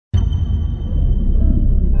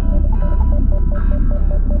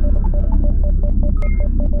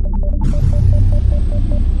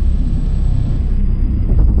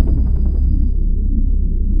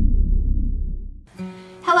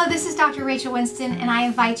This is Dr. Rachel Winston, and I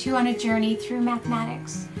invite you on a journey through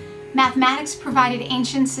mathematics. Mathematics provided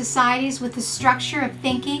ancient societies with the structure of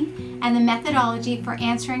thinking and the methodology for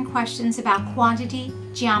answering questions about quantity,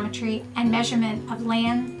 geometry, and measurement of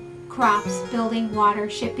land, crops, building,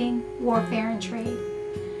 water, shipping, warfare, and trade.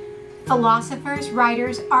 Philosophers,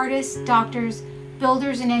 writers, artists, doctors,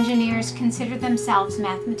 builders, and engineers considered themselves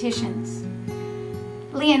mathematicians.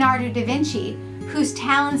 Leonardo da Vinci, whose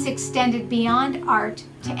talents extended beyond art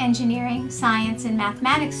to engineering, science, and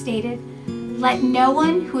mathematics, stated, "Let no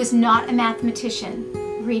one who is not a mathematician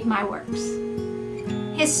read my works."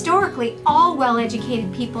 Historically, all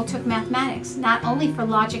well-educated people took mathematics, not only for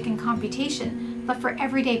logic and computation, but for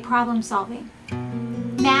everyday problem solving.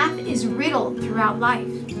 Math is riddled throughout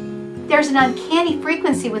life. There's an uncanny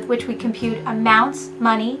frequency with which we compute amounts,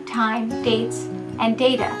 money, time, dates, and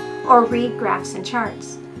data, or read graphs and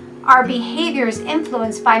charts. Our behavior is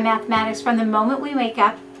influenced by mathematics from the moment we wake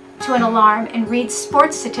up to an alarm and read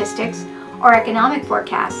sports statistics or economic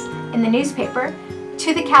forecasts in the newspaper,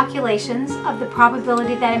 to the calculations of the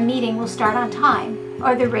probability that a meeting will start on time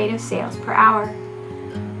or the rate of sales per hour.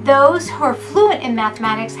 Those who are fluent in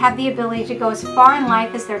mathematics have the ability to go as far in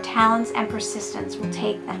life as their talents and persistence will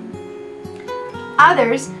take them.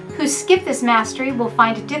 Others who skip this mastery will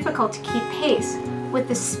find it difficult to keep pace with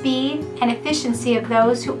the speed and efficiency of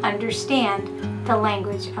those who understand the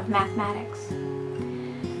language of mathematics.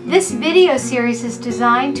 This video series is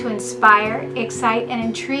designed to inspire, excite, and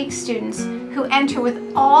intrigue students who enter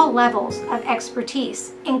with all levels of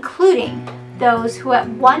expertise, including those who at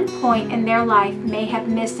one point in their life may have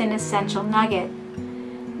missed an essential nugget.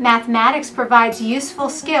 Mathematics provides useful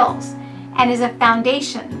skills and is a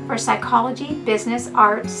foundation for psychology, business,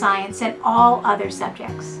 art, science, and all other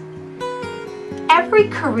subjects. Every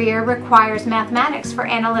career requires mathematics for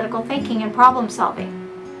analytical thinking and problem solving.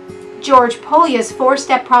 George Polya's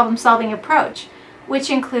four-step problem-solving approach, which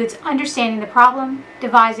includes understanding the problem,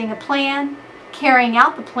 devising a plan, carrying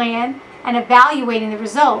out the plan, and evaluating the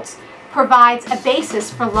results, provides a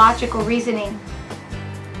basis for logical reasoning.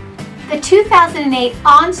 The 2008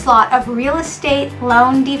 onslaught of real estate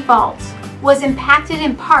loan defaults was impacted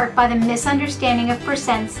in part by the misunderstanding of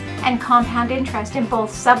percents and compound interest in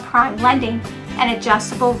both subprime lending and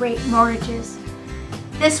adjustable rate mortgages.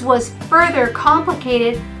 This was further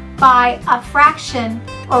complicated by a fraction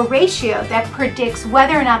or ratio that predicts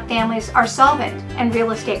whether or not families are solvent and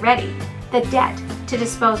real estate ready, the debt to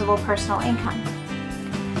disposable personal income.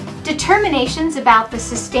 Determinations about the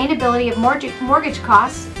sustainability of mortgage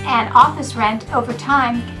costs and office rent over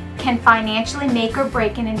time can financially make or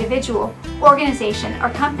break an individual, organization, or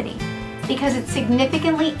company because it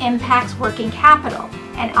significantly impacts working capital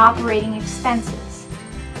and operating expenses.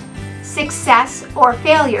 Success or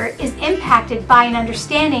failure is impacted by an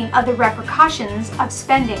understanding of the repercussions of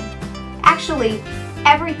spending. Actually,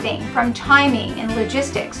 everything from timing and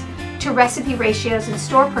logistics to recipe ratios and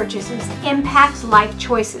store purchases impacts life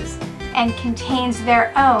choices and contains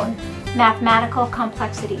their own mathematical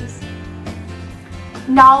complexities.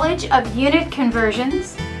 Knowledge of unit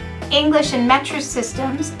conversions, English and metric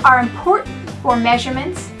systems are important for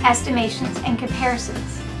measurements, estimations, and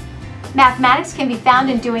comparisons. Mathematics can be found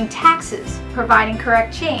in doing taxes, providing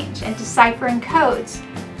correct change, and deciphering codes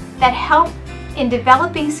that help in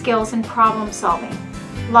developing skills in problem solving,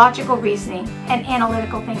 logical reasoning, and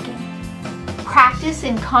analytical thinking. Practice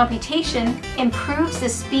in computation improves the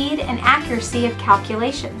speed and accuracy of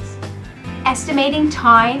calculations. Estimating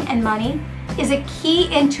time and money is a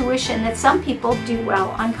key intuition that some people do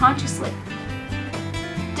well unconsciously.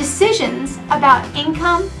 Decisions about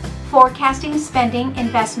income, forecasting, spending,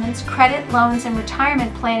 investments, credit, loans, and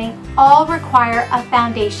retirement planning all require a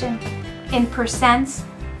foundation in percents,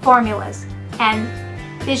 formulas, and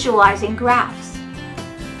visualizing graphs.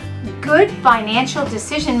 Good financial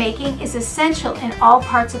decision-making is essential in all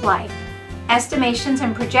parts of life. Estimations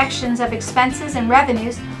and projections of expenses and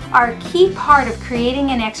revenues are a key part of creating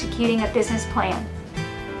and executing a business plan.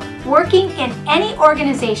 Working in any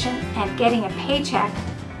organization and getting a paycheck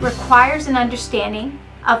requires an understanding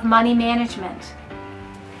of money management.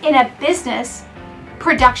 In a business,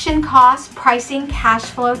 production costs, pricing, cash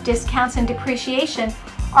flow, discounts, and depreciation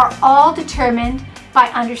are all determined by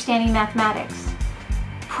understanding mathematics.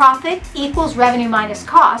 Profit equals revenue minus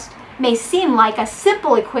cost may seem like a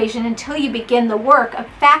simple equation until you begin the work of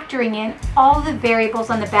factoring in all the variables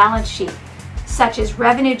on the balance sheet, such as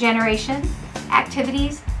revenue generation,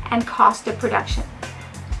 activities, and cost of production.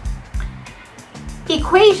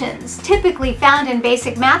 Equations, typically found in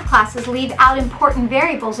basic math classes, leave out important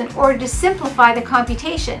variables in order to simplify the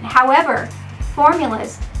computation. However,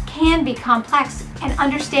 formulas can be complex, and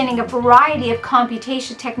understanding a variety of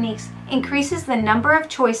computation techniques increases the number of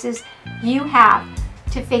choices you have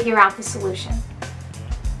to figure out the solution.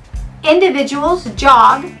 Individuals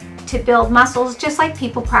jog to build muscles just like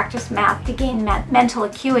people practice math to gain mental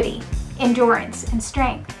acuity, endurance, and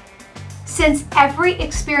strength. Since every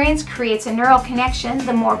experience creates a neural connection,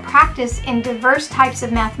 the more practice in diverse types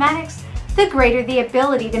of mathematics, the greater the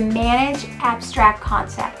ability to manage abstract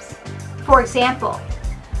concepts. For example,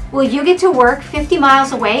 will you get to work 50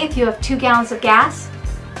 miles away if you have 2 gallons of gas?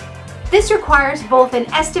 This requires both an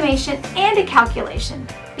estimation and a calculation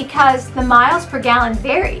because the miles per gallon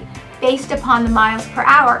vary based upon the miles per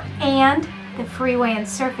hour and the freeway and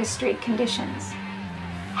surface street conditions.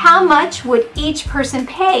 How much would each person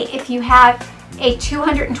pay if you have a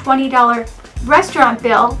 $220 restaurant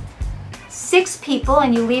bill, 6 people,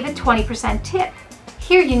 and you leave a 20% tip?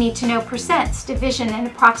 Here you need to know percents, division, and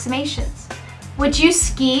approximations. Would you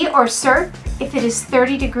ski or surf if it is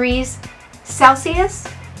 30 degrees Celsius?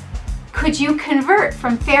 Could you convert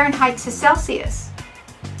from Fahrenheit to Celsius?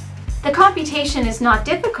 The computation is not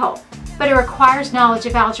difficult, but it requires knowledge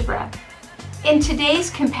of algebra. In today's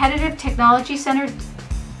competitive technology-centered,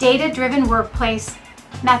 data-driven workplace,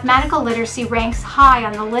 mathematical literacy ranks high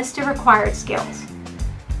on the list of required skills.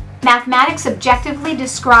 Mathematics objectively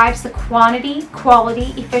describes the quantity,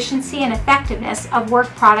 quality, efficiency, and effectiveness of work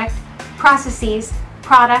product, processes,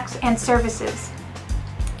 products, and services.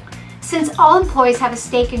 Since all employees have a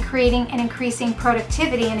stake in creating and increasing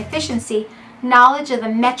productivity and efficiency, knowledge of the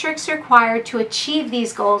metrics required to achieve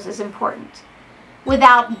these goals is important.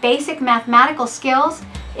 Without basic mathematical skills,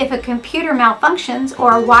 if a computer malfunctions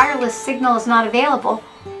or a wireless signal is not available,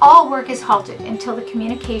 all work is halted until the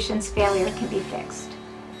communications failure can be fixed.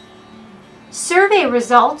 Survey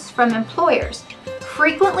results from employers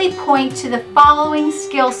frequently point to the following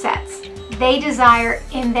skill sets they desire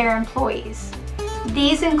in their employees.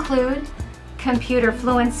 These include computer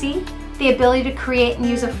fluency, the ability to create and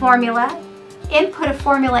use a formula, input a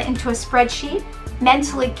formula into a spreadsheet,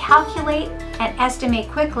 mentally calculate and estimate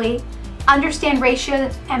quickly, understand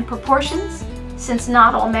ratios and proportions, since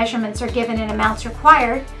not all measurements are given in amounts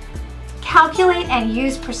required, calculate and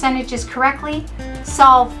use percentages correctly,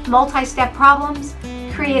 solve multi-step problems,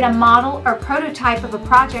 create a model or prototype of a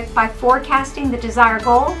project by forecasting the desired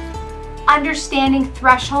goal, understanding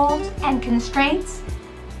thresholds and constraints,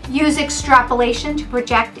 use extrapolation to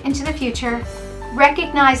project into the future,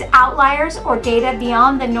 recognize outliers or data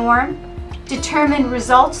beyond the norm, determine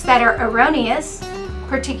results that are erroneous,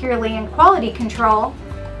 particularly in quality control,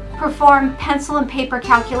 perform pencil and paper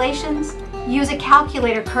calculations, use a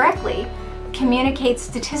calculator correctly, communicate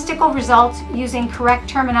statistical results using correct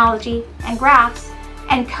terminology and graphs,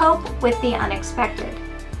 and cope with the unexpected.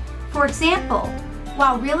 For example,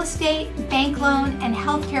 while real estate, bank loan, and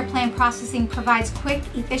healthcare plan processing provides quick,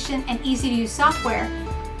 efficient, and easy-to-use software,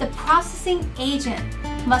 the processing agent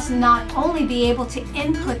must not only be able to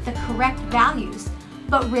input the correct values,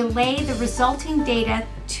 but relay the resulting data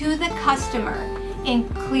to the customer in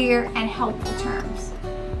clear and helpful terms.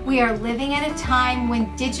 We are living at a time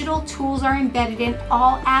when digital tools are embedded in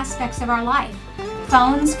all aspects of our life.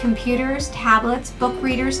 Phones, computers, tablets, book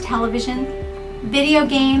readers, television, video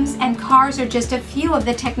games, and cars are just a few of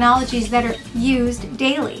the technologies that are used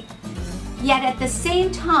daily. Yet at the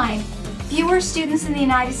same time, fewer students in the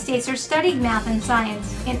United States are studying math and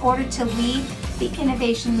science in order to lead the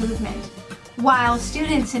innovation movement, while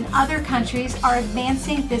students in other countries are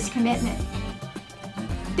advancing this commitment.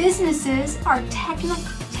 Businesses are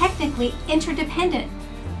technically interdependent,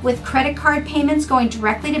 with credit card payments going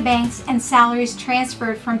directly to banks and salaries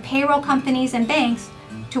transferred from payroll companies and banks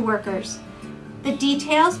to workers. The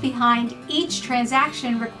details behind each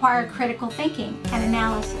transaction require critical thinking and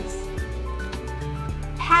analysis.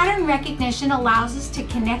 Pattern recognition allows us to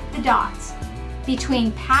connect the dots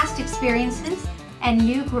between past experiences and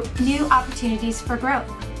new opportunities for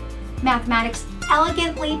growth. Mathematics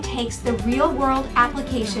elegantly takes the real-world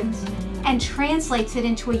applications and translates it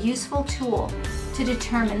into a useful tool to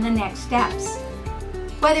determine the next steps.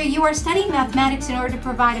 Whether you are studying mathematics in order to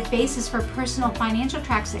provide a basis for personal financial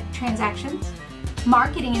transactions,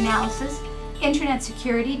 marketing analysis, internet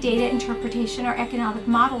security, data interpretation, or economic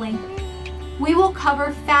modeling, we will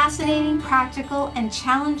cover fascinating, practical, and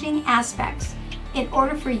challenging aspects in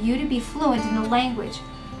order for you to be fluent in the language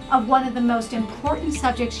of one of the most important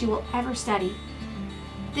subjects you will ever study.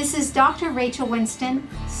 This is Dr. Rachel Winston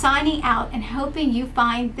signing out and hoping you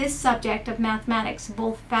find this subject of mathematics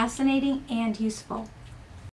both fascinating and useful.